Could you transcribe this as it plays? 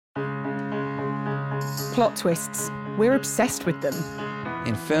Plot twists. We're obsessed with them.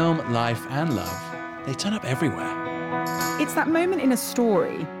 In film, life and love, they turn up everywhere. It's that moment in a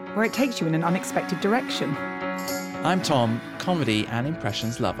story where it takes you in an unexpected direction. I'm Tom, comedy and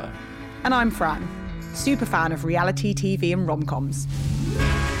impressions lover. And I'm Fran, super fan of reality TV and rom-coms.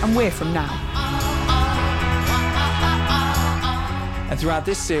 And we're from Now. And throughout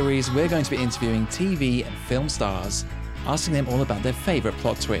this series, we're going to be interviewing TV and film stars, asking them all about their favourite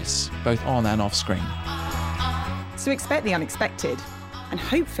plot twists, both on and off screen. So expect the unexpected, and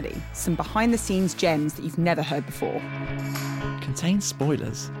hopefully some behind-the-scenes gems that you've never heard before. Contains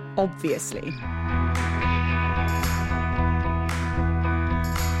spoilers. Obviously.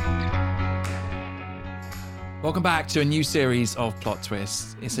 Welcome back to a new series of plot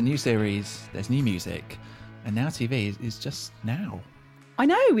twists. It's a new series, there's new music, and Now TV is just Now. I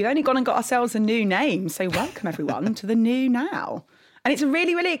know, we've only gone and got ourselves a new name, so welcome everyone to the new Now. And it's a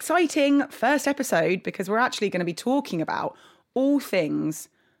really, really exciting first episode because we're actually going to be talking about all things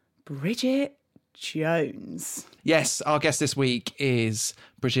Bridget Jones. Yes, our guest this week is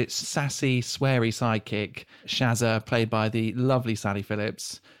Bridget's sassy, sweary sidekick, Shazza, played by the lovely Sally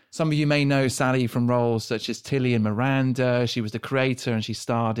Phillips. Some of you may know Sally from roles such as Tilly and Miranda. She was the creator and she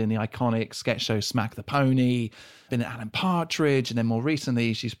starred in the iconic sketch show Smack the Pony, been at Alan Partridge, and then more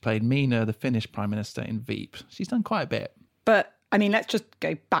recently she's played Mina, the Finnish Prime Minister in Veep. She's done quite a bit. But, I mean, let's just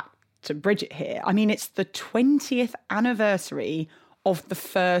go back to Bridget here. I mean, it's the 20th anniversary of the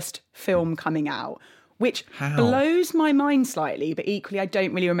first film coming out, which blows my mind slightly, but equally I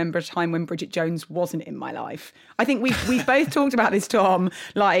don't really remember a time when Bridget Jones wasn't in my life. I think we've both talked about this, Tom,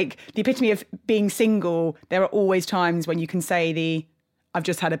 like the epitome of being single. There are always times when you can say I've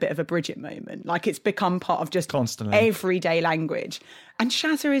just had a bit of a Bridget moment. Like it's become part of just constantly everyday language. And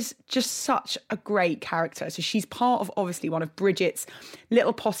Shazza is just such a great character. So she's part of obviously one of Bridget's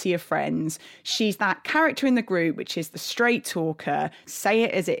little posse of friends. She's that character in the group, which is the straight talker, say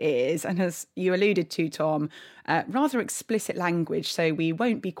it as it is. And as you alluded to, Tom, rather explicit language. So we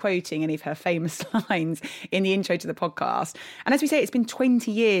won't be quoting any of her famous lines in the intro to the podcast. And as we say, it's been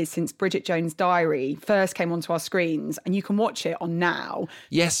 20 years since Bridget Jones' Diary first came onto our screens, and you can watch it on Now.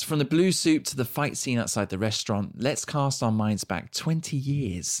 Yes, from the blue suit to the fight scene outside the restaurant, let's cast our minds back 20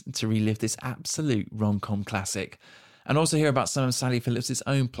 years to relive this absolute rom-com classic, and also hear about some of Sally Phillips'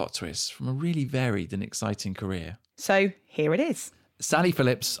 own plot twists from a really varied and exciting career. So here it is. Sally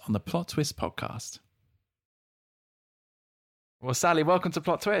Phillips on the Plot Twist podcast. Well, Sally, welcome to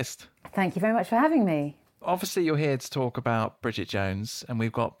Plot Twist. Thank you very much for having me. Obviously, you're here to talk about Bridget Jones, and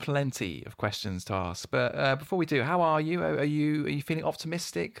we've got plenty of questions to ask. But before we do, how are you? Are you feeling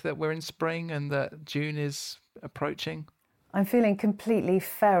optimistic that we're in spring and that June is approaching? I'm feeling completely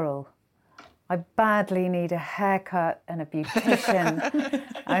feral. I badly need a haircut and a beautician.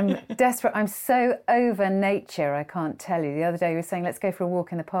 I'm desperate. I'm so over nature, I can't tell you. The other day we were saying, let's go for a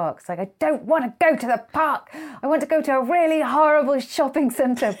walk in the park. It's like, I don't want to go to the park. I want to go to a really horrible shopping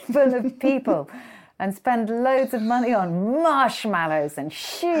centre full of people and spend loads of money on marshmallows and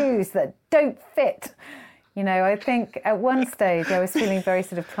shoes that don't fit. You know, I think at one stage I was feeling very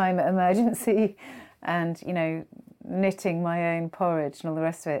sort of climate emergency and, you know, knitting my own porridge and all the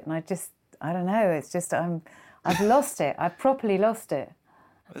rest of it. And I don't know, it's just, I've lost it. I've properly lost it.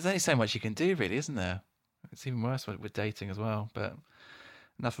 There's only so much you can do, really, isn't there? It's even worse with dating as well, but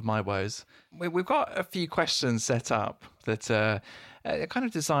enough of my woes. We've got a few questions set up that are kind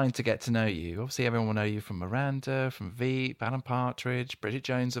of designed to get to know you. Obviously, everyone will know you from Miranda, from Veep, Alan Partridge, Bridget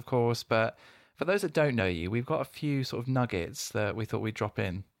Jones, of course. But for those that don't know you, we've got a few sort of nuggets that we thought we'd drop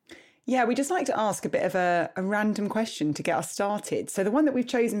in. Yeah, we just like to ask a bit of a random question to get us started. So the one that we've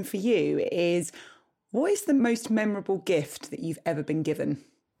chosen for you is, what is the most memorable gift that you've ever been given?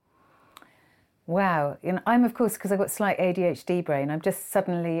 Wow. I'm, of course, because I've got slight ADHD brain, I'm just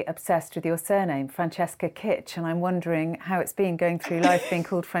suddenly obsessed with your surname, Francesca Kitch, and I'm wondering how it's been going through life being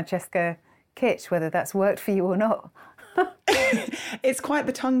called Francesca Kitch, whether that's worked for you or not. It's quite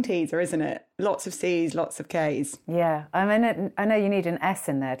the tongue teaser, isn't it? Lots of C's, lots of K's. Yeah, I mean, I know you need an S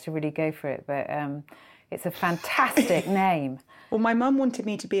in there to really go for it, but it's a fantastic name. Well, my mum wanted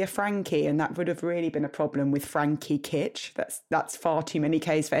me to be a Frankie, and that would have really been a problem with Frankie Kitch. That's far too many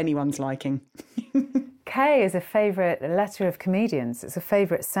K's for anyone's liking. K is a favourite letter of comedians. It's a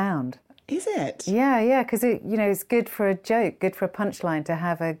favourite sound. Is it? Yeah, because it's good for a joke, good for a punchline to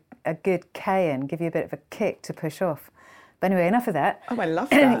have a good K in, give you a bit of a kick to push off. But anyway, enough of that. Oh, I love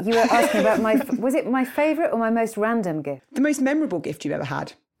that. You were asking about was it my favourite or my most random gift? The most memorable gift you've ever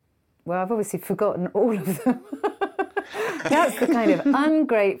had. Well, I've obviously forgotten all of them. That's the kind of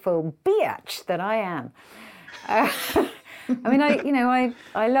ungrateful bitch that I am. I mean,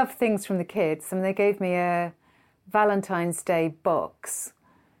 I love things from the kids. I mean, they gave me a Valentine's Day box,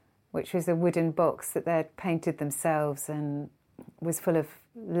 which was a wooden box that they'd painted themselves and was full of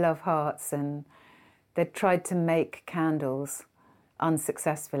love hearts, and they'd tried to make candles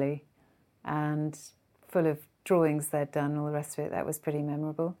unsuccessfully and full of drawings they'd done, all the rest of it. That was pretty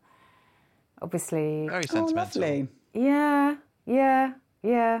memorable. Obviously... Very sentimental. Lovely. Yeah.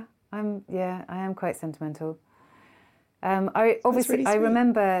 I am quite sentimental. Really I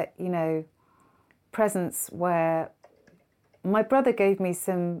remember, presents where my brother gave me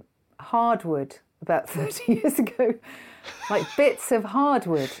some hardwood about 30 years ago, like bits of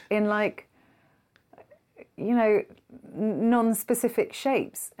hardwood in non-specific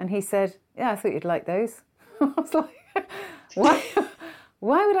shapes. And he said, yeah, I thought you'd like those. I was like, why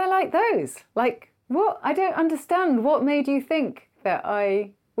would I like those? Like, what? I don't understand. What made you think that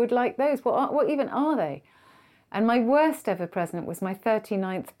I would like those? What even are they? And my worst ever present was my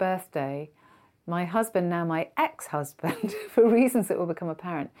 39th birthday. My husband, now my ex-husband, for reasons that will become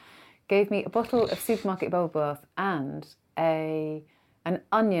apparent, gave me a bottle of supermarket bubble bath and an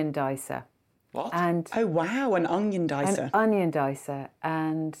onion dicer. What? And Oh, wow, an onion dicer. an onion dicer.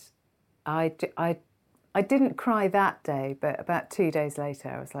 And I didn't cry that day, but about 2 days later,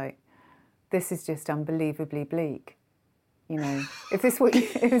 I was like, this is just unbelievably bleak. Is this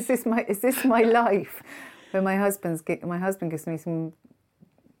my life? Where my husband gives me some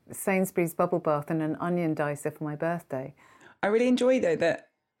Sainsbury's bubble bath and an onion dicer for my birthday. I really enjoy, though, that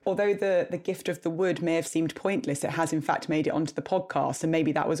although the gift of the wood may have seemed pointless, it has in fact made it onto the podcast, and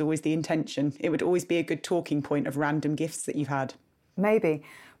maybe that was always the intention. It would always be a good talking point of random gifts that you've had. Maybe.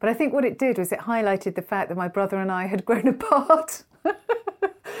 But I think what it did was it highlighted the fact that my brother and I had grown apart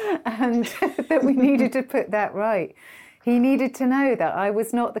and that we needed to put that right. He needed to know that I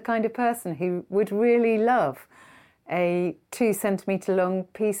was not the kind of person who would really love a 2 centimetre long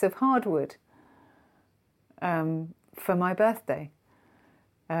piece of hardwood for my birthday.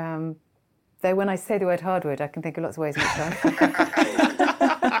 Though when I say the word hardwood, I can think of lots of ways in which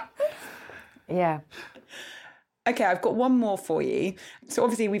Yeah. Okay, I've got one more for you. So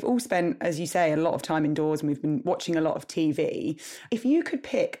obviously we've all spent, as you say, a lot of time indoors and we've been watching a lot of TV. If you could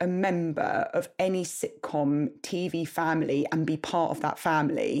pick a member of any sitcom TV family and be part of that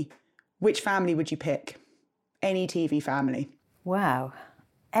family, which family would you pick? Any TV family. Wow.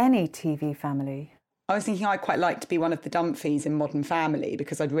 Any TV family. I was thinking I'd quite like to be one of the Dumphys in Modern Family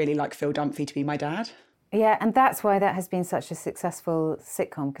because I'd really like Phil Dunphy to be my dad. Yeah, and that's why that has been such a successful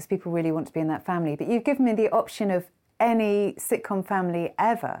sitcom, because people really want to be in that family. But you've given me the option of any sitcom family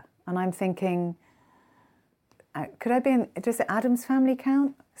ever. And I'm thinking, could I be in, does the Addams Family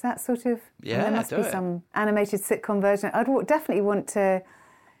count? Is that sort of... Yeah, there must be some animated sitcom version. I'd definitely want to...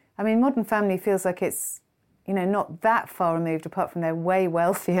 I mean, Modern Family feels like it's, not that far removed, apart from they're way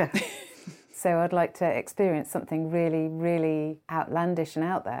wealthier. So I'd like to experience something really, really outlandish and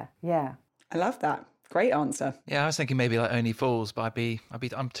out there. Yeah. I love that. Great answer. Yeah, I was thinking maybe like Only Fools, but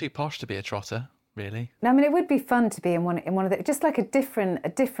I'm too posh to be a trotter, really. No, I mean, it would be fun to be in one of the, just like a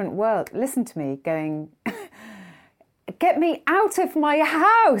different world. Listen to me going, get me out of my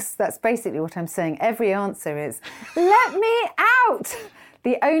house. That's basically what I'm saying. Every answer is, let me out.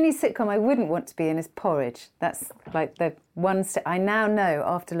 The only sitcom I wouldn't want to be in is Porridge. That's like the one I now know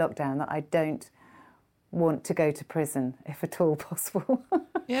after lockdown that I don't want to go to prison, if at all possible.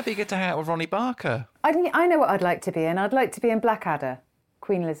 Yeah, but you get to hang out with Ronnie Barker. I know what I'd like to be in. I'd like to be in Blackadder,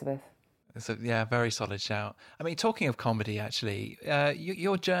 Queen Elizabeth. So, yeah, very solid shout. I mean, talking of comedy, actually,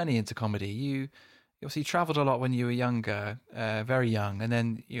 your journey into comedy, you obviously travelled a lot when you were younger, very young, and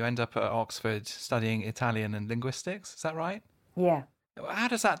then you end up at Oxford studying Italian and linguistics. Is that right? Yeah. How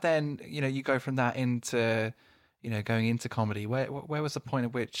does that then, you go from that into, going into comedy? Where was the point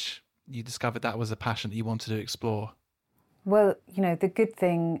at which you discovered that was a passion that you wanted to explore? Well, the good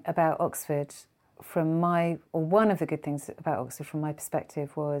thing about Oxford one of the good things about Oxford from my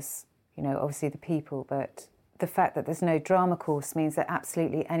perspective was, obviously the people, but the fact that there's no drama course means that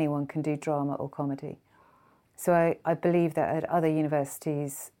absolutely anyone can do drama or comedy. So I believe that at other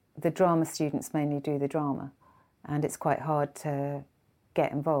universities, the drama students mainly do the drama, and it's quite hard to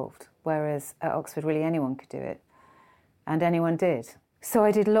get involved, whereas at Oxford, really anyone could do it, and anyone did. So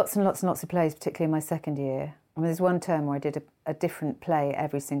I did lots and lots and lots of plays, particularly in my second year. I mean, there's one term where I did a different play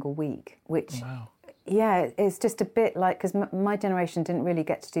every single week, which, wow. Yeah, it's just a bit like, because my generation didn't really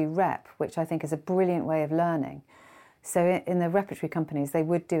get to do rep, which I think is a brilliant way of learning. So in the repertory companies, they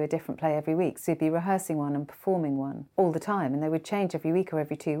would do a different play every week. So you'd be rehearsing one and performing one all the time, and they would change every week or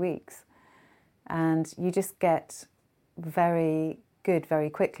every 2 weeks. And you just get very good very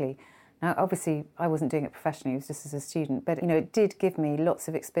quickly. Now, obviously, I wasn't doing it professionally, it was just as a student, but, it did give me lots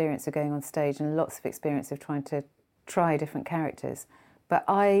of experience of going on stage and lots of experience of trying to try different characters. But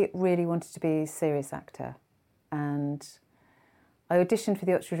I really wanted to be a serious actor, and I auditioned for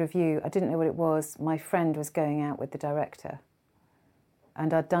the Oxford Revue. I didn't know what it was. My friend was going out with the director,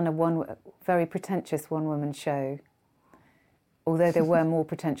 and I'd done a very pretentious one-woman show, although there were more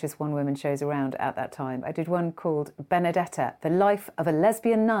pretentious one-woman shows around at that time. I did one called Benedetta, The Life of a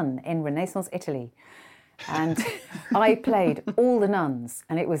Lesbian Nun in Renaissance Italy. And I played all the nuns,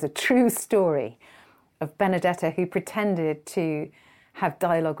 and it was a true story of Benedetta, who pretended to have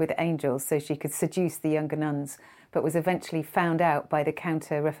dialogue with angels so she could seduce the younger nuns, but was eventually found out by the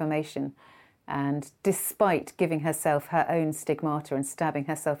Counter-Reformation. And despite giving herself her own stigmata and stabbing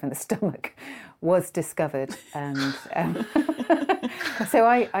herself in the stomach, was discovered. And so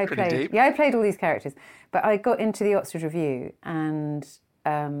I played. Deep. Yeah, I played all these characters. But I got into the Oxford Revue and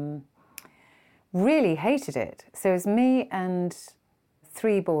really hated it. So it was me and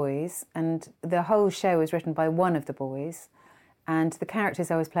 3 boys, and the whole show was written by one of the boys. And the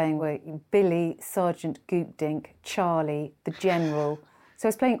characters I was playing were Billy, Sergeant Goopdink, Charlie, the General. So I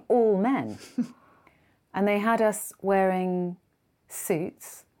was playing all men. And they had us wearing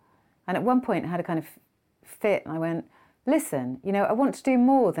suits. And at one point I had a kind of fit, and I went, listen, I want to do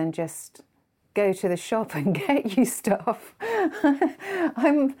more than just go to the shop and get you stuff.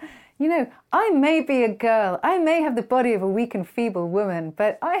 I may be a girl, I may have the body of a weak and feeble woman,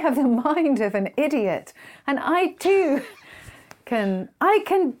 but I have the mind of an idiot. And I too can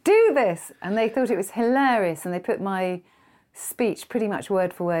do this. And they thought it was hilarious, and they put my speech pretty much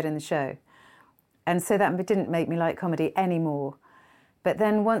word for word in the show. And so that didn't make me like comedy anymore. But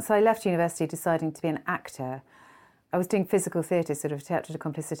then once I left university deciding to be an actor, I was doing physical theatre, sort of théâtre de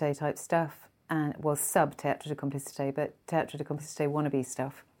complicité type stuff, and sub-théâtre de complicité, but théâtre de complicité wannabe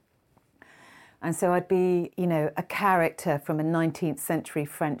stuff. And so I'd be, a character from a 19th century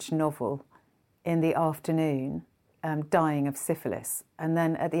French novel in the afternoon, dying of syphilis. And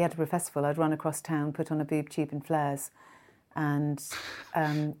then at the Edinburgh Festival, I'd run across town, put on a boob tube and flares, and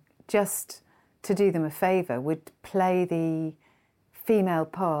just to do them a favour, would play the female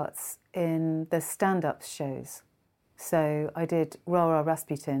parts in the stand-up shows. So I did Rara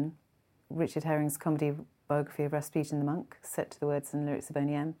Rasputin, Richard Herring's comedy biography of Rasputin the monk, set to the words and lyrics of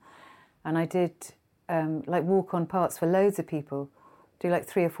Boney M. And I did walk-on parts for loads of people, do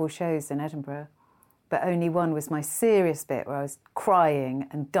 3 or 4 shows in Edinburgh, but only one was my serious bit where I was crying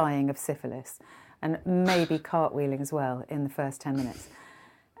and dying of syphilis, and maybe cartwheeling as well in the first 10 minutes.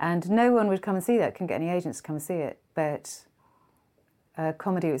 And no one would come and see that, couldn't get any agents to come and see it, but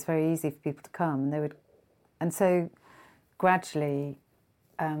comedy, it was very easy for people to come, and so gradually,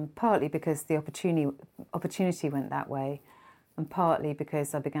 partly because the opportunity went that way, and partly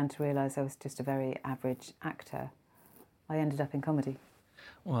because I began to realise I was just a very average actor, I ended up in comedy.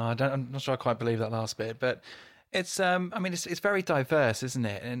 Well, I'm not sure I quite believe that last bit, but it's it's very diverse, isn't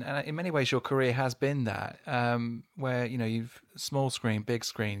it? And in many ways, your career has been that, where you've small screen, big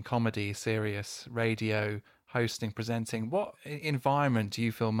screen, comedy, serious, radio, hosting, presenting. What environment do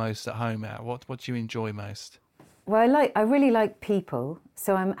you feel most at home at? What do you enjoy most? Well, I really like people,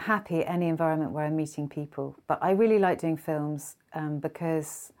 so I'm happy any environment where I'm meeting people. But I really like doing films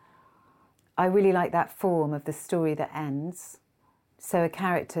because I really like that form of the story that ends. So a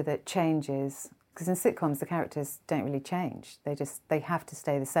character that changes, because in sitcoms the characters don't really change. They have to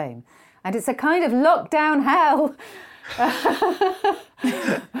stay the same. And it's a kind of lockdown hell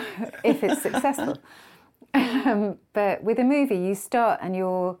if it's successful. But with a movie, you start and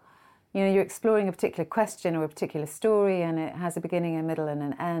you're exploring a particular question or a particular story, and it has a beginning, a middle, and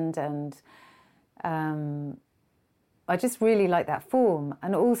an end. And I just really like that form.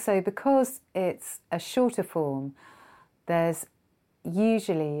 And also because it's a shorter form, there's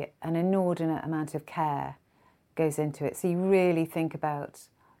usually an inordinate amount of care goes into it. So you really think about,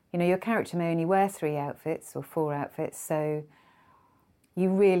 your character may only wear 3 outfits or 4 outfits, so you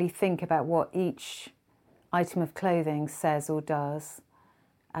really think about what each item of clothing says or does,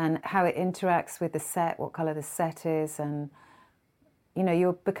 and how it interacts with the set, what colour the set is, and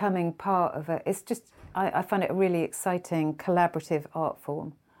you're becoming part of it. It's just, I find it a really exciting collaborative art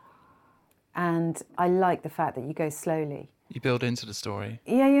form, and I like the fact that you go slowly. You build into the story.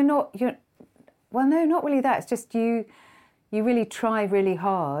 Yeah, well, no, not really that. It's just you really try really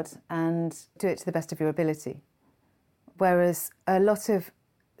hard and do it to the best of your ability. Whereas a lot of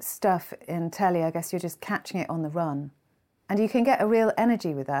stuff in telly, I guess you're just catching it on the run. And you can get a real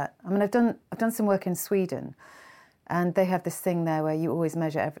energy with that. I mean, I've done some work in Sweden, and they have this thing there where you always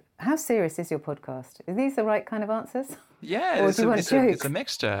measure how serious is your podcast? Are these the right kind of answers? Yeah, or do you want jokes? It's a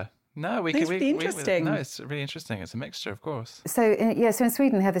mixture. No, It's really interesting. no, it's really interesting. It's a mixture, of course. So in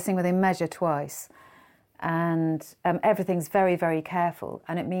Sweden they have this thing where they measure twice, and everything's very, very careful,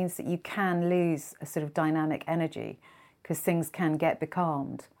 and it means that you can lose a sort of dynamic energy because things can get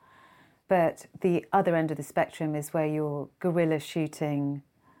becalmed. But the other end of the spectrum is where you're guerrilla shooting,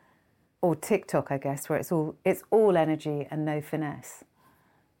 or TikTok, I guess, where it's all energy and no finesse.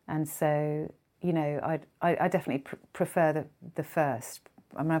 And so, you know, I definitely prefer the first.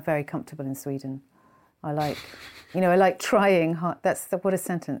 I'm not very comfortable in Sweden. I like trying hard. What a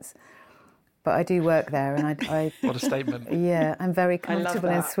sentence. But I do work there, and I What a statement. Yeah, I'm very comfortable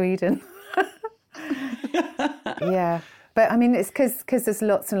in that. Sweden. Yeah. But I mean, it's because there's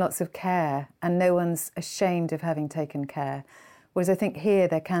lots and lots of care, and no one's ashamed of having taken care. Whereas I think here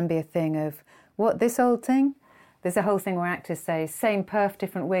there can be a thing of, what, this old thing? There's a whole thing where actors say, same perf,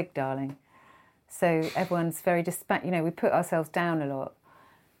 different wig, darling. So everyone's very, we put ourselves down a lot.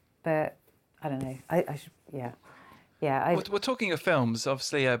 But I don't know. We're talking of films.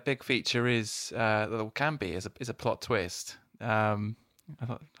 Obviously, a big feature is, can be, is a plot twist. I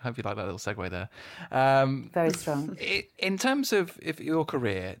hope you like that little segue there. Very strong. In terms of your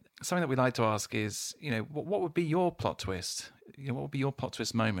career, something that we like to ask is, you know, what would be your plot twist? You know, what would be your plot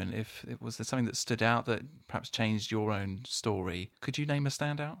twist moment if it was something that stood out that perhaps changed your own story? Could you name a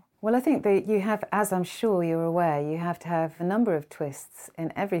standout? Well, I think that you have, as I'm sure you're aware, you have to have a number of twists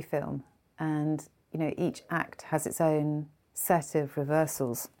in every film, and you know, each act has its own set of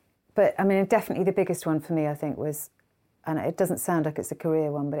reversals. But I mean, definitely the biggest one for me, I think, was, and it doesn't sound like it's a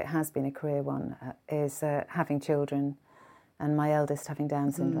career one, but it has been a career one, is having children and my eldest having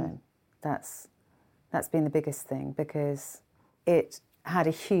Down syndrome. That's been the biggest thing, because it had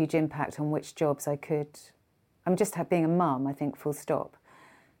a huge impact on which jobs I could... being a mum, I think, full stop,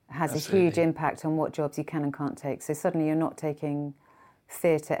 has Absolutely. A huge impact on what jobs you can and can't take. So suddenly you're not taking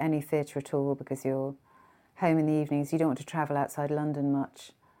any theatre at all, because you're home in the evenings, you don't want to travel outside London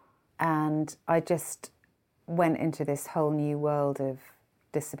much. And I just went into this whole new world of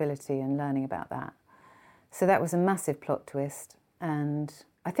disability and learning about that. So that was a massive plot twist. And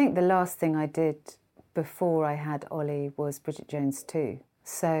I think the last thing I did before I had Ollie was Bridget Jones 2.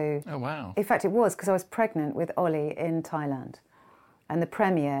 So, oh, wow. In fact, it was, because I was pregnant with Ollie in Thailand. And the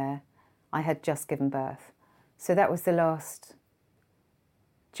premiere, I had just given birth. So that was the last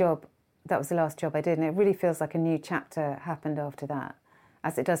job. That was the last job I did. And it really feels like a new chapter happened after that,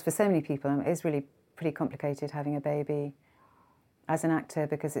 as it does for so many people. It is really pretty complicated having a baby as an actor,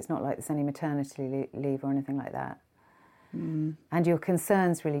 because it's not like there's any maternity leave or anything like that. And your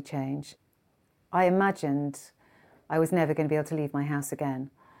concerns really change. I imagined I was never going to be able to leave my house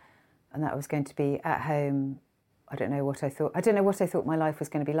again, and that I was going to be at home. I don't know what I thought my life was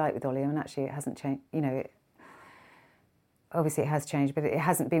going to be like with Ollie. I mean, actually, it hasn't changed. You know, obviously it has changed, but it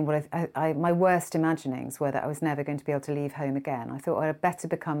hasn't been what my worst imaginings were, that I was never going to be able to leave home again. I thought I'd better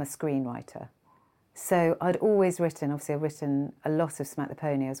become a screenwriter. So I'd always written, obviously I've written a lot of Smack the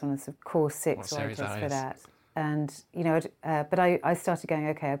Pony. I was one of the core 6 writers for that. And, you know, but I started going,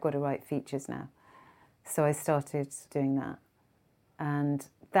 OK, I've got to write features now. So I started doing that. And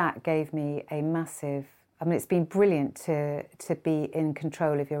that gave me a massive... I mean, it's been brilliant to be in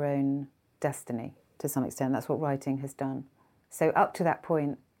control of your own destiny, to some extent. That's what writing has done. So up to that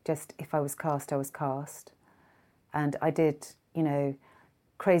point, just if I was cast, I was cast. And I did, you know,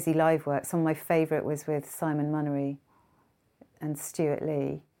 crazy live work. Some of my favourite was with Simon Munnery and Stuart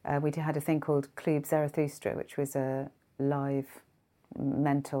Lee. We had a thing called Club Zarathustra, which was a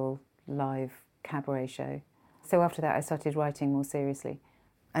mental live cabaret show. So after that, I started writing more seriously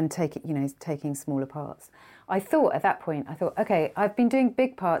and taking smaller parts. I thought at that point, OK, I've been doing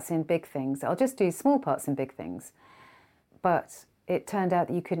big parts in big things. I'll just do small parts in big things. But it turned out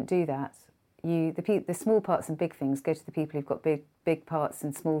that you couldn't do that. The small parts and big things go to the people who've got big parts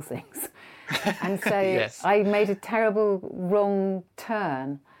and small things. And so yes. I made a terrible wrong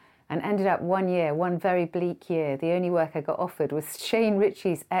turn and ended up one very bleak year. The only work I got offered was Shane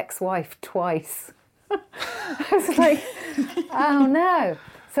Ritchie's ex-wife twice. I was like, oh no.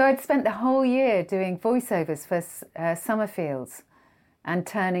 So I'd spent the whole year doing voiceovers for Summerfields and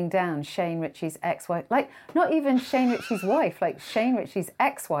turning down Shane Ritchie's ex-wife. Like, not even Shane Ritchie's wife, like Shane Ritchie's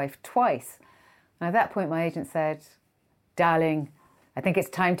ex-wife twice. And at that point, my agent said, darling, I think it's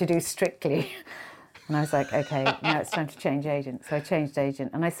time to do Strictly. And I was like, OK, now it's time to change agent. So I changed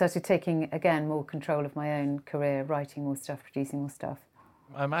agent. And I started taking, again, more control of my own career, writing more stuff, producing more stuff.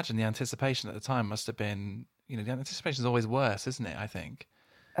 I imagine the anticipation at the time must have been, you know, the anticipation is always worse, isn't it, I think?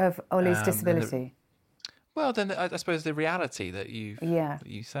 Of Ollie's disability? Then I suppose the reality that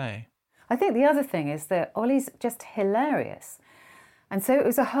you say. I think the other thing is that Ollie's just hilarious. And so it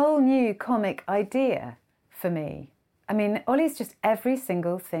was a whole new comic idea for me. I mean, Ollie's just every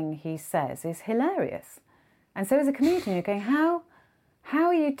single thing he says is hilarious. And so as a comedian, you're going, how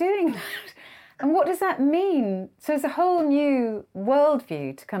are you doing that? And what does that mean? So it's a whole new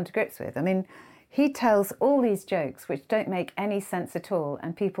worldview to come to grips with. I mean, he tells all these jokes which don't make any sense at all,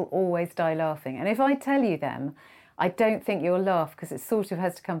 and people always die laughing. And if I tell you them, I don't think you'll laugh because it sort of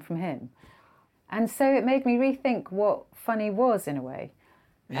has to come from him. And so it made me rethink what funny was in a way.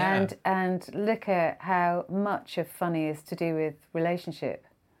 Yeah. And look at how much of funny is to do with relationship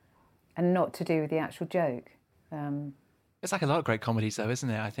and not to do with the actual joke. It's like a lot of great comedies, though, isn't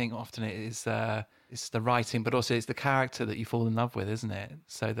it? I think often it is it's the writing, but also it's the character that you fall in love with, isn't it?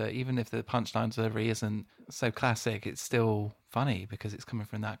 So that even if the punchline delivery isn't so classic, it's still funny because it's coming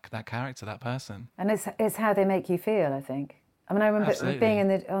from that character, that person. And it's how they make you feel, I think. I mean, I remember Absolutely.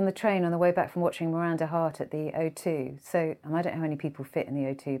 being on the train on the way back from watching Miranda Hart at the O2. So I don't know how many people fit in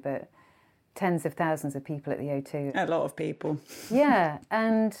the O2, but tens of thousands of people at the O2. A lot of people. Yeah,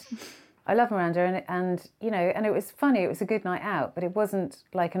 and I love Miranda, and you know, and it was funny. It was a good night out, but it wasn't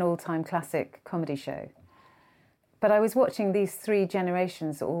like an all-time classic comedy show. But I was watching these three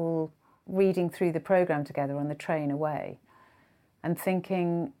generations all reading through the programme together on the train away, and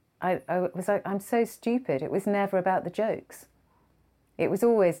thinking, I was like, I'm so stupid. It was never about the jokes. It was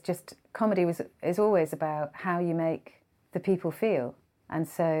always just, comedy is always about how you make the people feel. And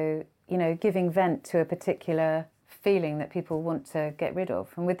so, you know, giving vent to a particular feeling that people want to get rid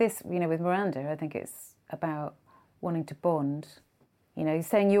of. And with this, you know, with Miranda, I think it's about wanting to bond. You know,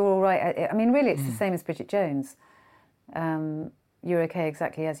 saying you're all right. I mean, really, it's the same as Bridget Jones. You're okay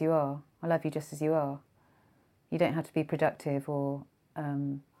exactly as you are. I love you just as you are. You don't have to be productive or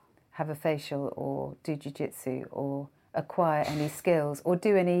have a facial or do jiu-jitsu or acquire any skills or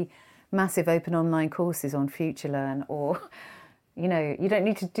do any massive open online courses on FutureLearn, or, you know, you don't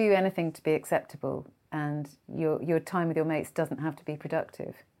need to do anything to be acceptable, and your time with your mates doesn't have to be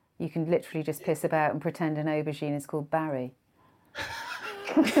productive. You can literally just piss about and pretend an aubergine is called Barry.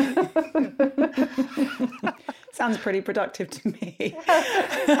 Sounds pretty productive to me.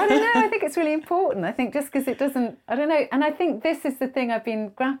 I don't know, I think it's really important. I think just because it doesn't, I don't know, and I think this is the thing I've been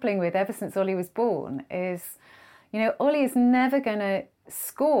grappling with ever since Ollie was born is, you know, Ollie is never going to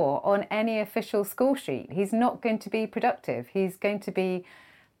score on any official score sheet. He's not going to be productive. He's going to be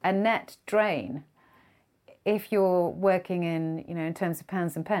a net drain if you're working in, you know, in terms of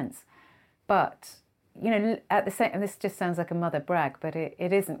pounds and pence. But, you know, at the same, and this just sounds like a mother brag, but it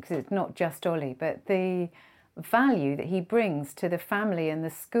isn't, because it's not just Ollie, but the value that he brings to the family and the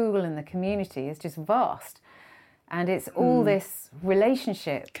school and the community is just vast. And it's all this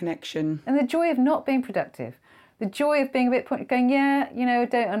relationship. Connection. And the joy of not being productive. The joy of being a bit going, yeah, you know, I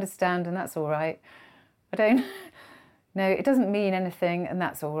don't understand, and that's all right. No, it doesn't mean anything, and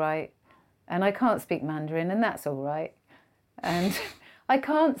that's all right. And I can't speak Mandarin, and that's all right. And I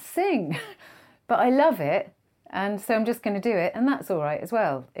can't sing, but I love it, and so I'm just going to do it, and that's all right as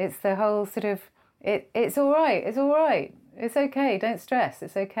well. It's the whole sort of, it's all right, it's all right. It's okay, don't stress,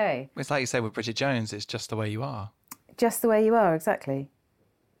 it's okay. It's like you say with Bridget Jones, it's just the way you are. Just the way you are, exactly.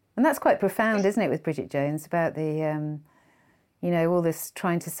 And that's quite profound, isn't it, with Bridget Jones, about the, you know, all this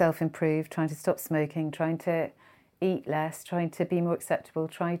trying to self-improve, trying to stop smoking, trying to eat less, trying to be more acceptable,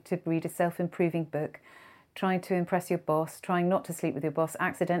 trying to read a self-improving book, trying to impress your boss, trying not to sleep with your boss,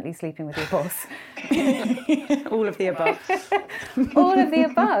 accidentally sleeping with your boss. All of the above. All of the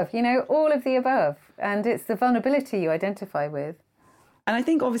above, you know, all of the above. And it's the vulnerability you identify with. And I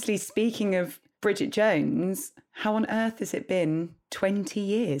think, obviously, speaking of Bridget Jones, how on earth has it been 20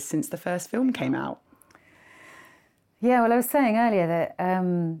 years since the first film came out? Yeah, well, I was saying earlier that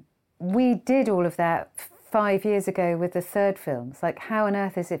we did all of that 5 years ago with the third film. It's like, how on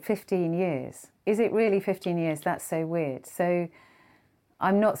earth is it 15 years? Is it really 15 years? That's so weird. So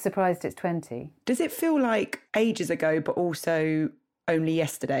I'm not surprised it's 20. Does it feel like ages ago, but also only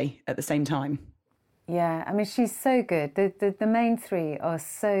yesterday at the same time? Yeah, I mean, she's so good. The main three are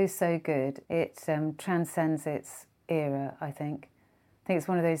so good. It transcends its era, I think. I think it's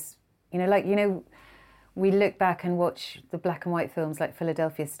one of those, you know, like, you know, we look back and watch the black and white films like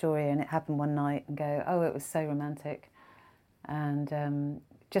Philadelphia Story and It Happened One Night and go, oh, it was so romantic. And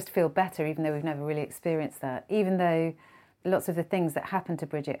just feel better, even though we've never really experienced that. Even though lots of the things that happen to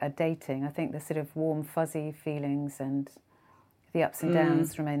Bridget are dating, I think the sort of warm, fuzzy feelings and the ups and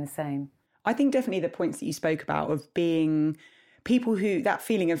downs remain the same. I think definitely the points that you spoke about of being people who, that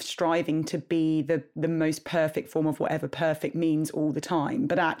feeling of striving to be the most perfect form of whatever perfect means all the time,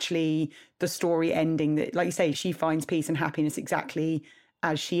 but actually the story ending that, like you say, she finds peace and happiness exactly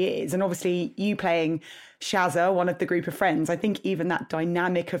as she is. And obviously you playing Shazza, one of the group of friends, I think even that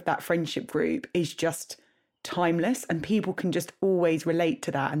dynamic of that friendship group is just timeless, and people can just always relate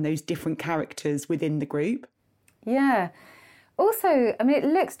to that and those different characters within the group. Yeah. Also, I mean, it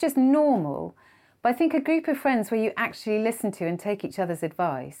looks just normal, but I think a group of friends where you actually listen to and take each other's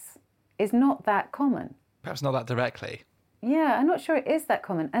advice is not that common. Perhaps not that directly. Yeah, I'm not sure it is that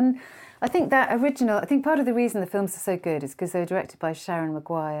common. And I think I think part of the reason the films are so good is because they were directed by Sharon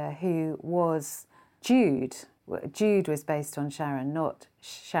Maguire, who was Jude. Jude was based on Sharon, not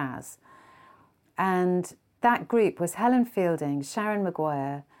Shaz. And that group was Helen Fielding, Sharon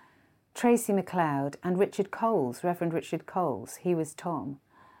Maguire, Tracy MacLeod and Richard Coles, Reverend Richard Coles. He was Tom.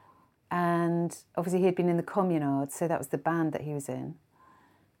 And obviously he had been in the Communards, so that was the band that he was in.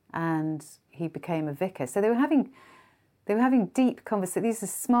 And he became a vicar. So they were having deep conversations. These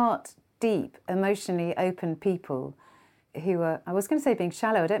are smart, deep, emotionally open people who are, I was going to say being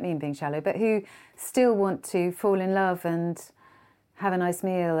shallow, I don't mean being shallow, but who still want to fall in love and have a nice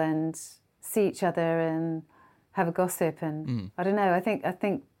meal and see each other and have a gossip. And I don't know, I think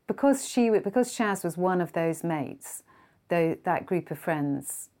because Shaz was one of those mates, though that group of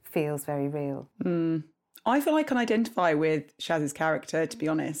friends feels very real. I feel I can identify with Shaz's character, to be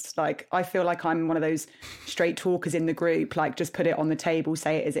honest. Like, I feel like I'm one of those straight talkers in the group, like, just put it on the table,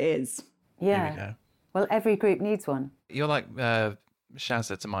 say it as it is. Yeah. There we go. Well, every group needs one. You're like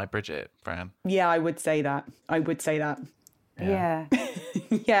Shazza to my Bridget, Fran. Yeah, I would say that. Yeah.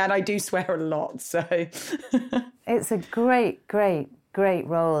 Yeah, and I do swear a lot, so... It's a great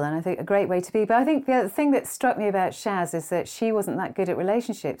role, and I think a great way to be. But I think the other thing that struck me about Shaz is that she wasn't that good at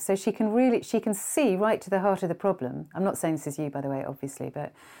relationships, so she can see right to the heart of the problem. I'm not saying this is you, by the way, obviously,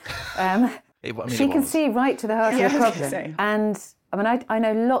 but she can see right to the heart of the problem. And I mean, I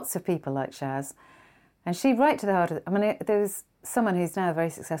know lots of people like Shaz, and she right to the heart of it. I mean, there's someone who's now a very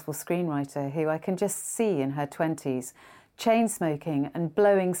successful screenwriter who I can just see in her 20s chain smoking and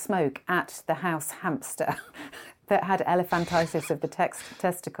blowing smoke at the house hamster that had elephantitis of the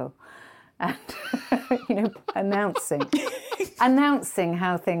testicle, and announcing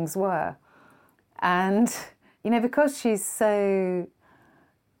how things were. And because she's so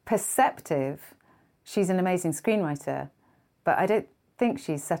perceptive, she's an amazing screenwriter, but I don't think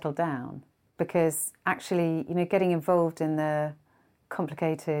she's settled down, because actually getting involved in the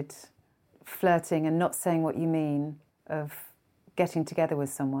complicated flirting and not saying what you mean of getting together with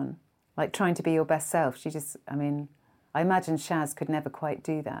someone, like trying to be your best self. I imagine Shaz could never quite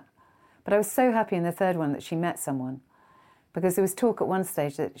do that. But I was so happy in the third one that she met someone, because there was talk at one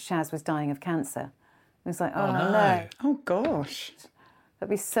stage that Shaz was dying of cancer. It was like, oh no. Oh gosh. That'd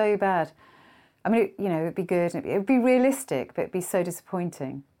be so bad. I mean, it'd be good. It'd be realistic, but it'd be so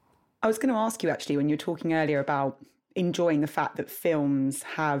disappointing. I was going to ask you, actually, when you were talking earlier about enjoying the fact that films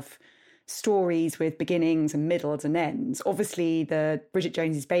have stories with beginnings and middles and ends. Obviously, the Bridget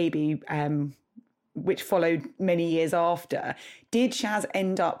Jones's Baby, which followed many years after, did Shaz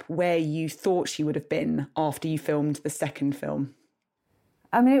end up where you thought she would have been after you filmed the second film?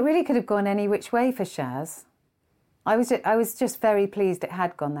 I mean, it really could have gone any which way for Shaz. I was just very pleased it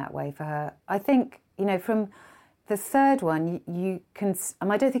had gone that way for her. I think, from the third one, you can...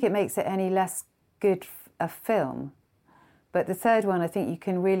 I don't think it makes it any less good a film. But the third one, I think you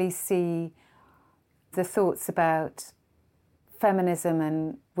can really see the thoughts about feminism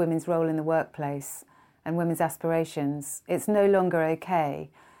and women's role in the workplace and women's aspirations. It's no longer okay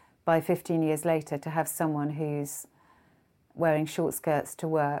by 15 years later to have someone who's wearing short skirts to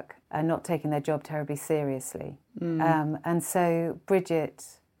work and not taking their job terribly seriously. And so Bridget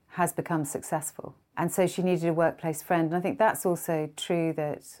has become successful. And so she needed a workplace friend. And I think that's also true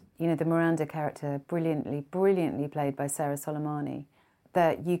that, the Miranda character, brilliantly played by Sarah Soleimani,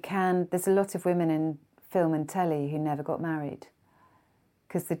 that there's a lot of women in film and telly who never got married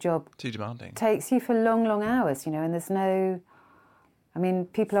because the job too demanding takes you for long, long hours, and there's no... I mean,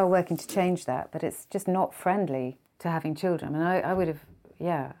 people are working to change that, but it's just not friendly to having children. I mean, I would have...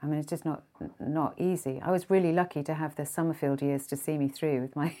 Yeah, I mean, it's just not easy. I was really lucky to have the Summerfield years to see me through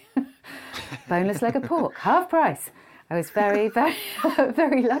with my boneless leg of pork, half price. I was very, very,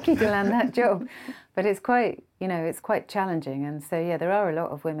 very lucky to land that job. But it's quite, it's quite challenging. And so, yeah, there are a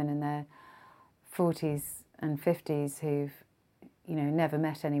lot of women in their 40s and 50s who've, never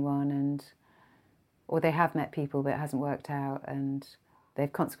met anyone, or they have met people but it hasn't worked out, and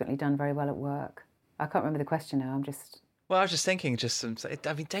they've consequently done very well at work. I can't remember the question now, I'm just... Well, I was just thinking,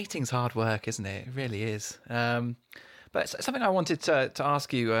 dating's hard work, isn't it? It really is. But something I wanted to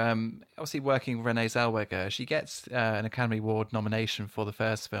ask you, obviously working with Renee Zellweger, she gets an Academy Award nomination for the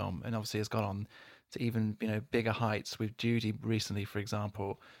first film and obviously has gone on to even, bigger heights with Judy recently, for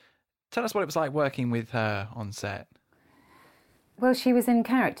example. Tell us what it was like working with her on set. Well, she was in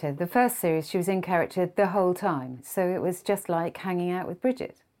character. The first series, she was in character the whole time. So it was just like hanging out with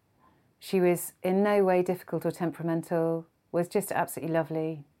Bridget. She was in no way difficult or temperamental, was just absolutely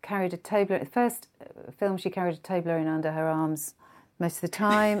lovely. Carried a Toblerone. The first film, she carried a Toblerone under her arms most of the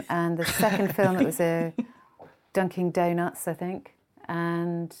time. And the second film, it was a Dunkin' Donuts, I think.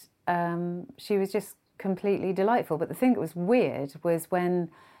 And she was just completely delightful. But the thing that was weird was when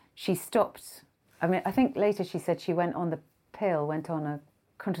she stopped. I mean, I think later she said she went on a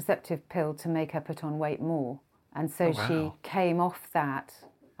contraceptive pill to make her put on weight more. And so she came off that.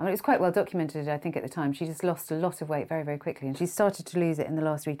 I mean, it was quite well documented, I think, at the time. She just lost a lot of weight very, very quickly. And she started to lose it in the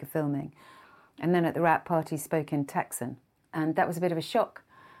last week of filming. And then at the wrap party spoke in Texan. And that was a bit of a shock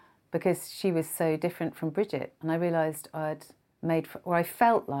because she was so different from Bridget. And I realised I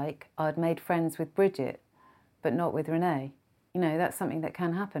felt like I'd made friends with Bridget, but not with Renee. That's something that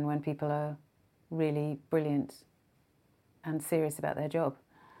can happen when people are really brilliant and serious about their job.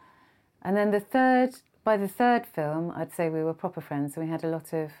 And then by the third film, I'd say we were proper friends. We had a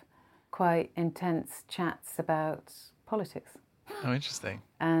lot of quite intense chats about politics. Oh, interesting.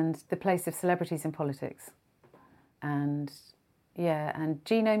 And the place of celebrities in politics. And genome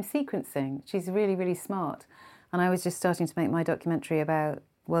sequencing. She's really, really smart. And I was just starting to make my documentary about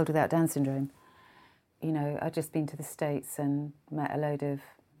World Without Down Syndrome. I'd just been to the States and met a load of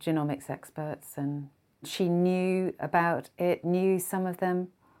genomics experts, and she knew about it, knew some of them.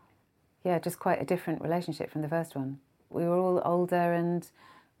 Yeah, just quite a different relationship from the first one. We were all older and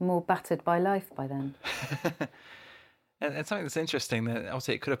more battered by life by then. And something that's interesting, that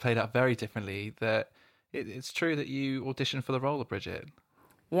obviously it could have played out very differently, that it's true that you auditioned for the role of Bridget.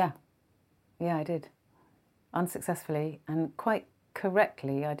 Yeah, I did. Unsuccessfully, and quite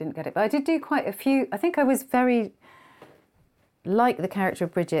correctly, I didn't get it. But I did do quite a few. I think I was very like the character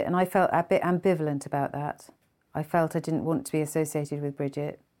of Bridget, and I felt a bit ambivalent about that. I felt I didn't want to be associated with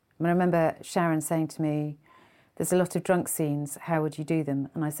Bridget. I remember Sharon saying to me, "There's a lot of drunk scenes, how would you do them?"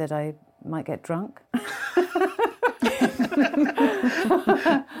 And I said, "I might get drunk."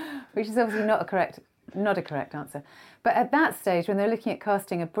 Which is obviously not a correct answer. But at that stage, when they were looking at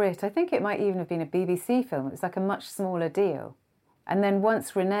casting a Brit, I think it might even have been a BBC film. It was like a much smaller deal. And then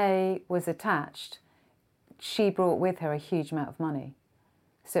once Renee was attached, she brought with her a huge amount of money.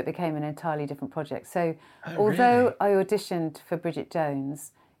 So it became an entirely different project. So although I auditioned for Bridget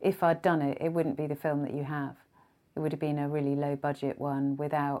Jones, if I'd done it, it wouldn't be the film that you have. It would have been a really low budget one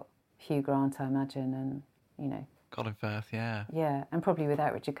without Hugh Grant, I imagine, and, Colin Firth, yeah. Yeah, and probably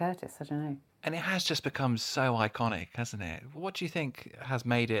without Richard Curtis, I don't know. And it has just become so iconic, hasn't it? What do you think has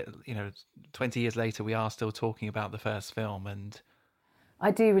made it, 20 years later, we are still talking about the first film? And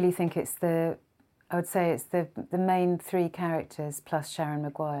I do really think it's the main three characters plus Sharon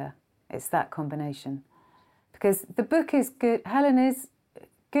Maguire. It's that combination. Because the book is good. Helen is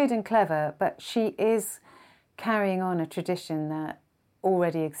good and clever, but she is carrying on a tradition that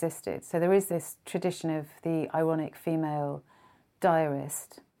already existed. So there is this tradition of the ironic female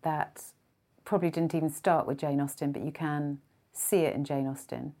diarist that probably didn't even start with Jane Austen, but you can see it in Jane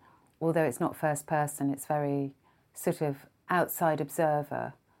Austen. Although it's not first person, it's very sort of outside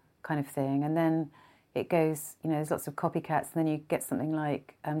observer kind of thing. And then it goes, there's lots of copycats, and then you get something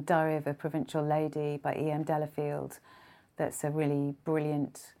like Diary of a Provincial Lady by E.M. Delafield. That's a really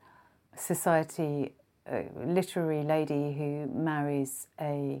brilliant society literary lady who marries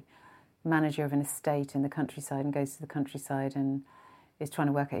a manager of an estate in the countryside and goes to the countryside and is trying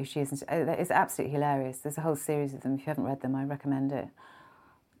to work out who she is. And it's absolutely hilarious. There's a whole series of them. If you haven't read them, I recommend it.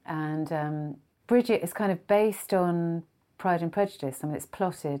 And Bridget is kind of based on Pride and Prejudice. I mean, it's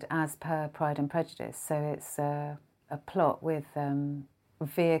plotted as per Pride and Prejudice. So it's a plot with a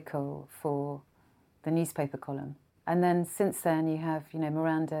vehicle for the newspaper column. And then since then you have,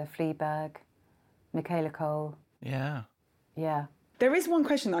 Miranda, Fleabag, Michaela Cole. Yeah. Yeah. There is one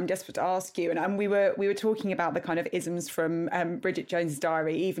question that I'm desperate to ask you, and we were talking about the kind of isms from Bridget Jones's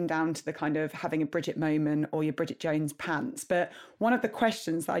diary, even down to the kind of having a Bridget moment or your Bridget Jones pants. But one of the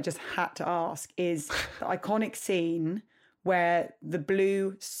questions that I just had to ask is the iconic scene where the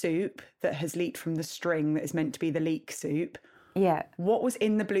blue soup that has leaked from the string that is meant to be the leek soup. Yeah. What was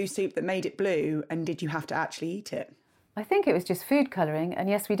in the blue soup that made it blue, and did you have to actually eat it? I think it was just food colouring, and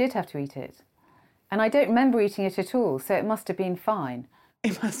yes, we did have to eat it. And I don't remember eating it at all, so it must have been fine.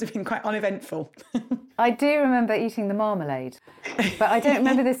 It must have been quite uneventful. I do remember eating the marmalade, but I don't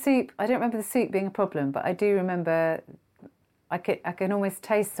remember the soup. I don't remember the soup being a problem, but I do remember I can almost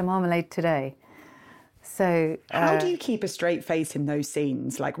taste the marmalade today. So how do you keep a straight face in those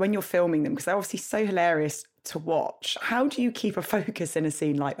scenes? Like when you're filming them, because they're obviously so hilarious to watch. How do you keep a focus in a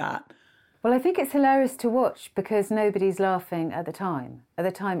scene like that? Well, I think it's hilarious to watch because nobody's laughing at the time. At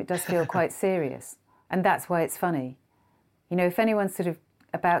the time, it does feel quite serious. And that's why it's funny. You know, if anyone's sort of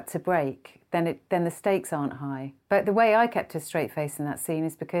about to break, then the stakes aren't high. But the way I kept a straight face in that scene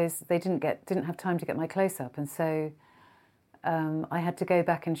is because they didn't have time to get my close-up. And so I had to go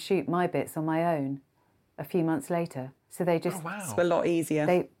back and shoot my bits on my own a few months later. So they just... Oh, wow. It's a lot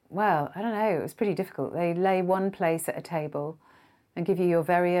easier. Well, I don't know, it was pretty difficult. They lay one place at a table and give you your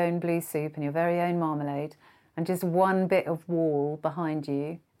very own blue soup and your very own marmalade and just one bit of wall behind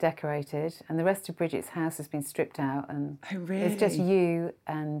you decorated, and the rest of Bridget's house has been stripped out, and it's just you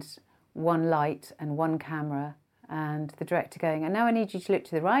and one light and one camera and the director going, and now I need you to look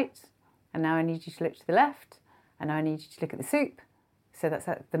to the right, and now I need you to look to the left, and now I need you to look at the soup. So that's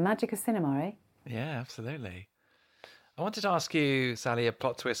the magic of cinema, eh? Yeah, absolutely. I wanted to ask you, Sally, a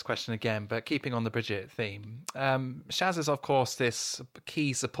plot twist question again, but keeping on the Bridget theme. Shaz is, of course, this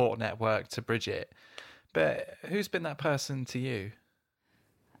key support network to Bridget, but who's been that person to you?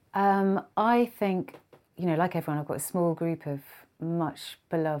 I think, you know, like everyone, I've got a small group of much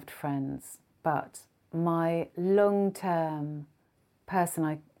beloved friends, but my long-term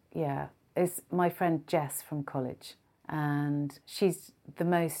person, is my friend Jess from college, and she's the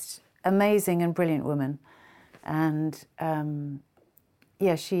most amazing and brilliant woman. And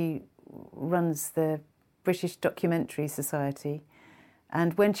she runs the British Documentary Society.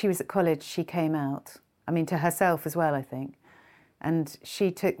 And when she was at college, she came out, to herself as well, I think. And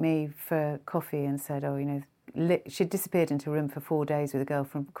she took me for coffee and said, she'd disappeared into a room for 4 days with a girl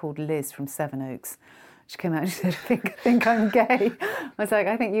called Liz from Sevenoaks. She came out and she said, I think I'm gay. I was like,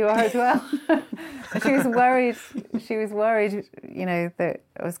 I think you are as well. And she was worried, that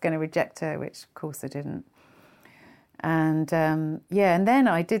I was going to reject her, which of course I didn't. And and then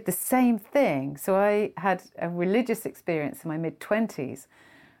I did the same thing. So I had a religious experience in my mid-20s,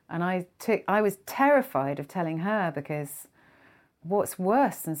 and I was terrified of telling her, because what's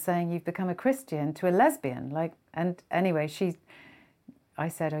worse than saying you've become a Christian to a lesbian? And anyway, I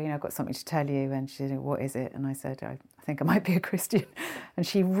said, I've got something to tell you. And she said, what is it? And I said, I think I might be a Christian. And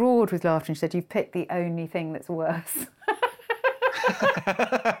she roared with laughter and she said, you've picked the only thing that's worse.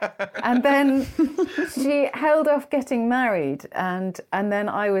 And then she held off getting married, and then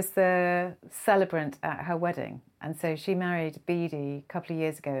I was the celebrant at her wedding. And so she married Beadie a couple of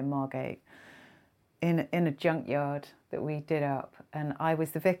years ago in Margate in a junkyard that we did up, and I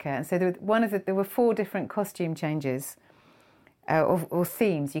was the vicar. And so there were 4 different costume changes or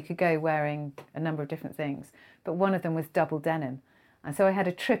themes. You could go wearing a number of different things, but one of them was double denim. And so I had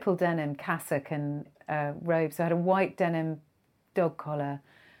a triple denim cassock and robe. So I had a white denim dog collar,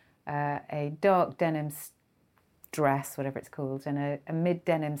 a dark denim dress, whatever it's called, and a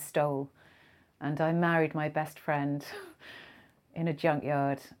mid-denim stole. And I married my best friend in a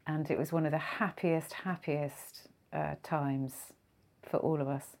junkyard, and it was one of the happiest times for all of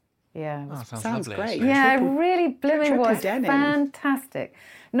us. Yeah, sounds lovely, great. actually. Yeah, it really blooming was denim. Fantastic.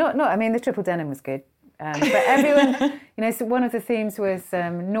 The triple denim was good. But everyone, so one of the themes was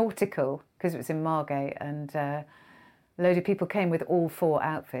nautical, because it was in Margate, and a load of people came with all 4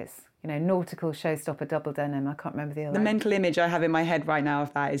 outfits. Nautical, showstopper, double denim. I can't remember the other. The mental image I have in my head right now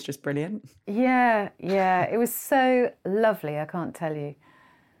of that is just brilliant. Yeah. It was so lovely, I can't tell you.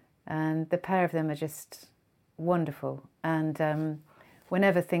 And the pair of them are just wonderful. And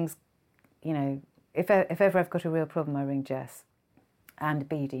whenever things, if ever I've got a real problem, I ring Jess. And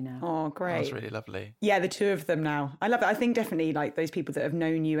Beadie now. Oh, great. That's really lovely. Yeah, the 2 of them now. I love it. I think definitely those people that have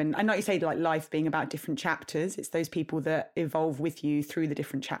known you, and like you say, life being about different chapters, it's those people that evolve with you through the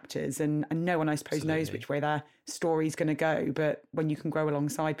different chapters, and no one, I suppose, knows which way their story's going to go, but when you can grow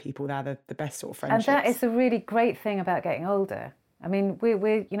alongside people, they're the best sort of friendships. And that is the really great thing about getting older.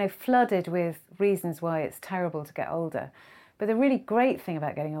 We're flooded with reasons why it's terrible to get older. But the really great thing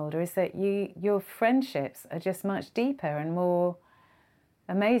about getting older is that your friendships are just much deeper and more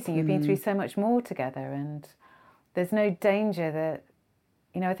amazing. You've been through so much more together, and there's no danger that,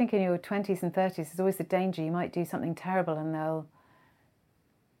 I think in your 20s and 30s, there's always the danger you might do something terrible and they'll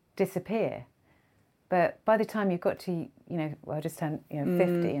disappear. But by the time you've got to, I just turned 50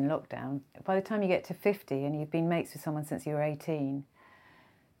 in lockdown. By the time you get to 50 and you've been mates with someone since you were 18,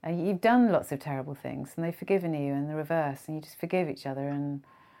 you've done lots of terrible things and they've forgiven you, and the reverse, and you just forgive each other, and,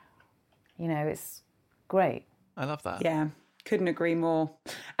 it's great. I love that. Yeah. Couldn't agree more.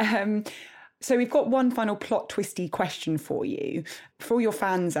 So we've got one final plot twisty question for you. For all your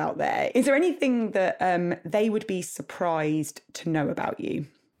fans out there, is there anything that they would be surprised to know about you?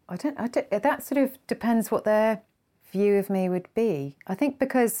 That sort of depends what their view of me would be. I think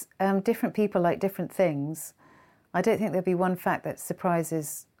because different people like different things, I don't think there'd be one fact that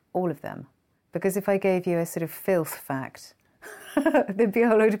surprises all of them. Because if I gave you a sort of filth fact, there'd be a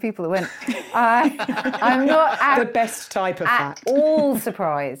whole load of people that went, I'm not the best type of at fact. all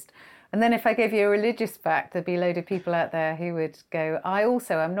surprised. And then if I gave you a religious fact, there'd be a load of people out there who would go, I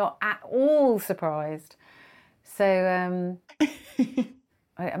also am not at all surprised. So, I mean,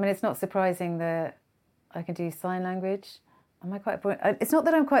 it's not surprising that I can do sign language. Am I quite boring? It's not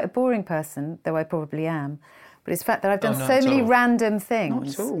that I'm quite a boring person, though I probably am, but it's the fact that I've done so many random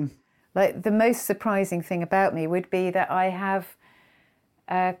things. Not at all. Like, the most surprising thing about me would be that I have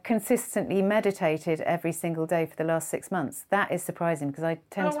consistently meditated every single day for the last 6 months. That is surprising because I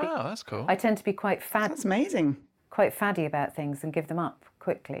tend to be. Wow, that's cool. I tend to be quite That's amazing. quite faddy about things and give them up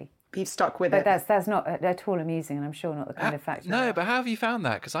quickly. You've stuck with But it. that's not at all amusing, and I'm sure not the kind of fact. No, but how have you found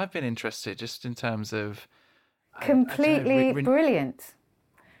that? Because I've been interested just in terms of... Completely brilliant.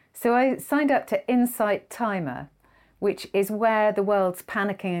 So I signed up to Insight Timer, which is where the world's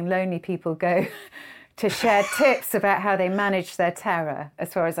panicking and lonely people go to share tips about how they manage their terror,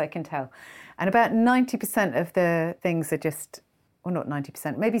 as far as I can tell. And about 90% of the things are just, or not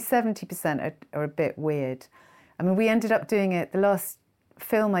 90%, maybe 70% are a bit weird. I mean, we ended up doing it, the last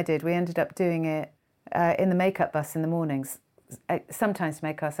film I did, we ended up doing it in the makeup bus in the mornings, sometimes to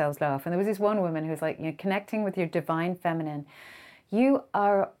make ourselves laugh. And there was this one woman who was like, connecting with your divine feminine. You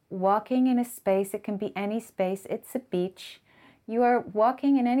are walking in a space, it can be any space, it's a beach. You are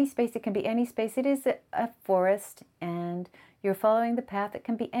walking in any space, it can be any space, it is a forest, and you're following the path, it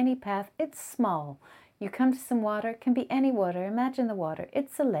can be any path, it's small. You come to some water, it can be any water, imagine the water,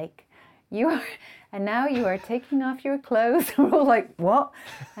 it's a lake. And now you are taking off your clothes. We're all like, what?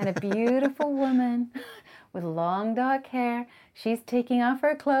 And a beautiful woman with long dark hair, she's taking off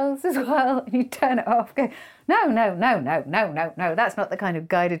her clothes as well. And you turn it off, go, no, that's not the kind of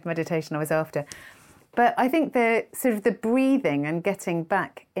guided meditation I was after. But I think the sort of the breathing and getting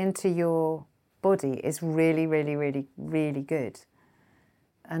back into your body is really, really, really, really good.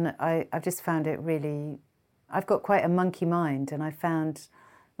 And I've just found it really, I've got quite a monkey mind, and I found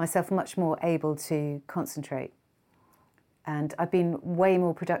myself much more able to concentrate. And I've been way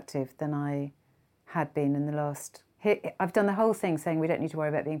more productive than I had been in the last... I've done the whole thing saying we don't need to worry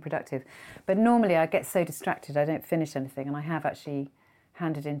about being productive. But normally I get so distracted I don't finish anything, and I have actually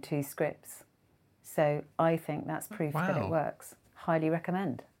handed in 2 scripts. So I think that's proof that it works. Highly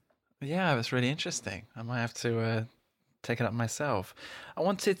recommend. Yeah, that's really interesting. I might have to take it up myself. I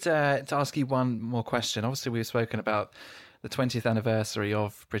wanted to ask you one more question. Obviously, we've spoken about the 20th anniversary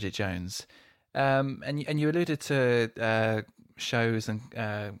of Bridget Jones. And you alluded to shows and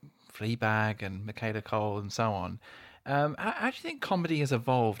Fleabag and Michaela Cole and so on. How do you think comedy has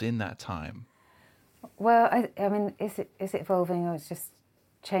evolved in that time? Well, I mean, is it evolving, or it's just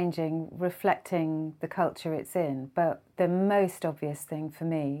changing, reflecting the culture it's in? But the most obvious thing for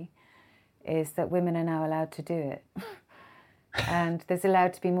me is that women are now allowed to do it. And there's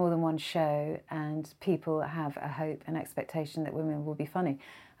allowed to be more than one show, and people have a hope and expectation that women will be funny.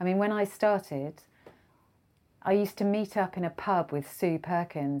 I mean, when I started, I used to meet up in a pub with Sue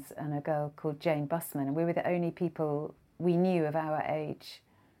Perkins and a girl called Jane Bussman, and we were the only people we knew of our age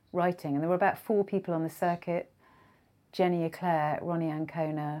writing. And there were about 4 people on the circuit: Jenny Eclair, Ronnie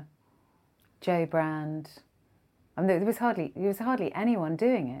Ancona, Jo Brand. I mean, there was hardly anyone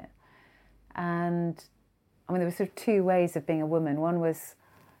doing it. And I mean, there were sort of 2 ways of being a woman. One was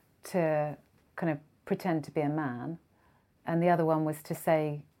to kind of pretend to be a man, and the other one was to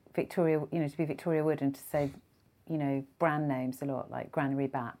say Victoria, to be Victoria Wood, and to say, brand names a lot, like Granary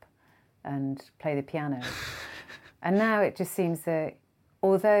Bap, and play the piano. And now it just seems that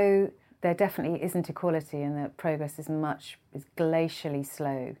although there definitely isn't equality, and that progress is glacially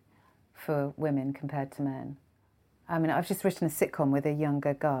slow for women compared to men. I mean, I've just written a sitcom with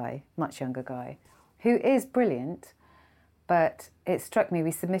a much younger guy, who is brilliant, but it struck me,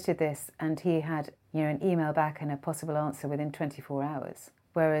 we submitted this and he had, an email back and a possible answer within 24 hours.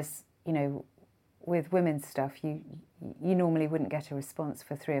 Whereas, with women's stuff, you normally wouldn't get a response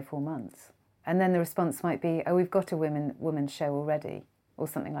for 3 or 4 months. And then the response might be, oh, we've got a women's show already, or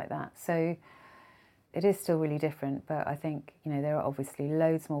something like that. So it is still really different, but I think, there are obviously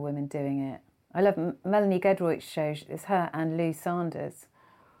loads more women doing it. I love Melanie Gedroic's show. It's her and Lou Sanders.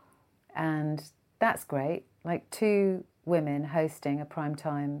 And that's great. Like 2 women hosting a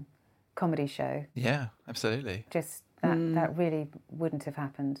primetime comedy show. Yeah, absolutely. Just that really wouldn't have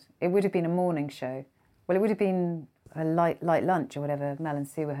happened. It would have been a morning show. Well, it would have been a light lunch or whatever Mel and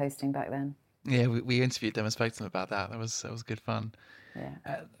Sue were hosting back then. Yeah, we interviewed them and spoke to them about that. That was good fun.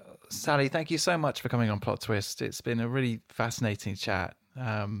 Yeah. Sally, thank you so much for coming on Plot Twist. It's been a really fascinating chat.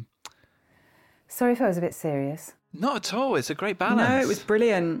 Sorry if I was a bit serious. Not at all. It's a great balance. No, it was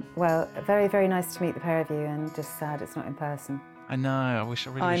brilliant. Well, very, very nice to meet the pair of you, and just sad it's not in person. I know. I really wish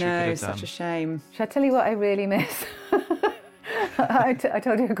we could I know, have done. such a shame. Shall I tell you what I really miss? I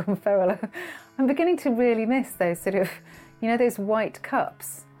told you I've gone feral. I'm beginning to really miss those sort of, those white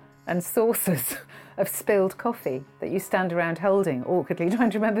cups and saucers of spilled coffee that you stand around holding awkwardly,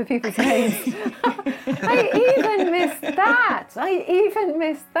 trying to remember people's names. I even missed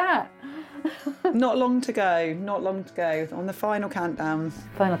that. Not long to go. On the final countdown.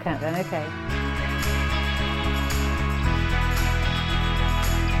 Final countdown, okay.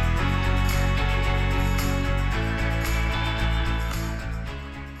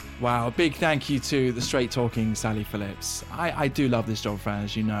 Wow, a big thank you to the straight-talking Sally Phillips. I do love this job, Fran,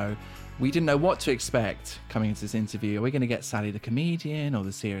 as you know. We didn't know what to expect coming into this interview. Are we going to get Sally the comedian or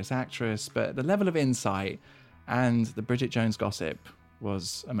the serious actress? But the level of insight and the Bridget Jones gossip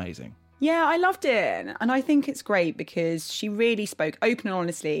was amazing. Yeah, I loved it. And I think it's great because she really spoke open and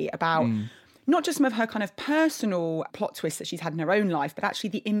honestly about not just some of her kind of personal plot twists that she's had in her own life, but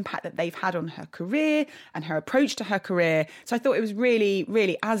actually the impact that they've had on her career and her approach to her career. So I thought it was really,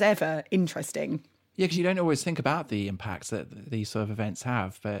 really, as ever, interesting. Yeah, because you don't always think about the impacts that these sort of events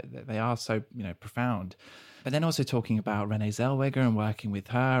have, but they are so, profound. But then also talking about Renee Zellweger and working with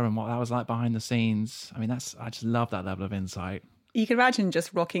her and what that was like behind the scenes. I mean, I just love that level of insight. You can imagine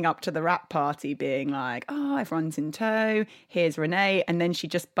just rocking up to the wrap party being like, oh, everyone's in tow, here's Renee. And then she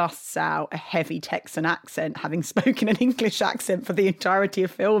just busts out a heavy Texan accent, having spoken an English accent for the entirety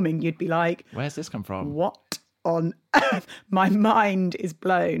of filming. You'd be like, where's this come from? What on earth? My mind is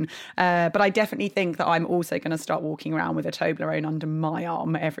blown. But I definitely think that I'm also going to start walking around with a Toblerone under my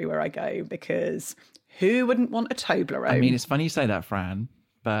arm everywhere I go, because who wouldn't want a Toblerone? I mean, it's funny you say that, Fran,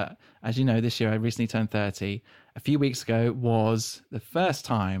 but as you know, this year I recently turned 30. A few weeks ago was the first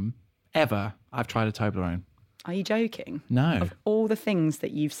time ever I've tried a Toblerone. Are you joking? No. Of all the things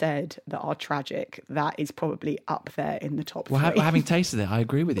that you've said that are tragic, that is probably up there in the top 3. Well, having tasted it, I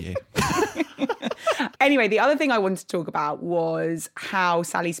agree with you. Anyway, the other thing I wanted to talk about was how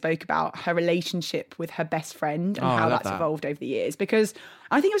Sally spoke about her relationship with her best friend and how that's evolved over the years. Because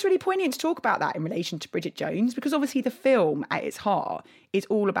I think it was really poignant to talk about that in relation to Bridget Jones, because obviously the film at its heart is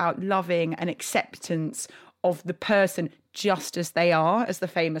all about loving and acceptance of the person just as they are, as the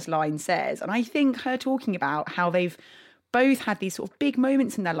famous line says. And I think her talking about how they've both had these sort of big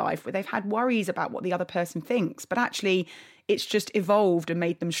moments in their life where they've had worries about what the other person thinks, but actually it's just evolved and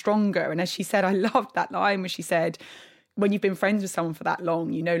made them stronger. And as she said, I loved that line where she said, when you've been friends with someone for that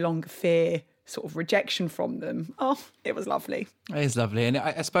long, you no longer fear sort of rejection from them. Oh, it was lovely. It is lovely. And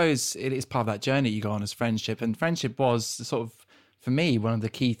I suppose it is part of that journey you go on as friendship. And friendship was sort of, for me, one of the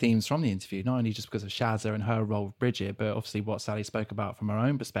key themes from the interview, not only just because of Shazza and her role with Bridget, but obviously what Sally spoke about from her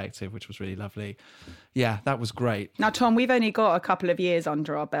own perspective, which was really lovely. Yeah, that was great. Now, Tom, we've only got a couple of years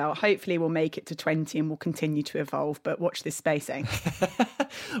under our belt. Hopefully we'll make it to 20 and we'll continue to evolve, but watch this space, eh?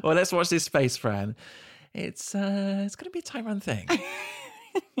 Well, let's watch this space, Fran. It's going to be a tight run thing.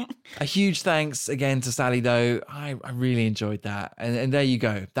 A huge thanks again to Sally, though. I really enjoyed that. And there you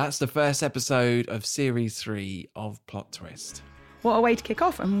go. That's the first episode of Series 3 of Plot Twist. What a way to kick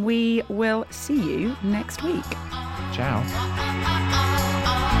off, and we will see you next week. Ciao.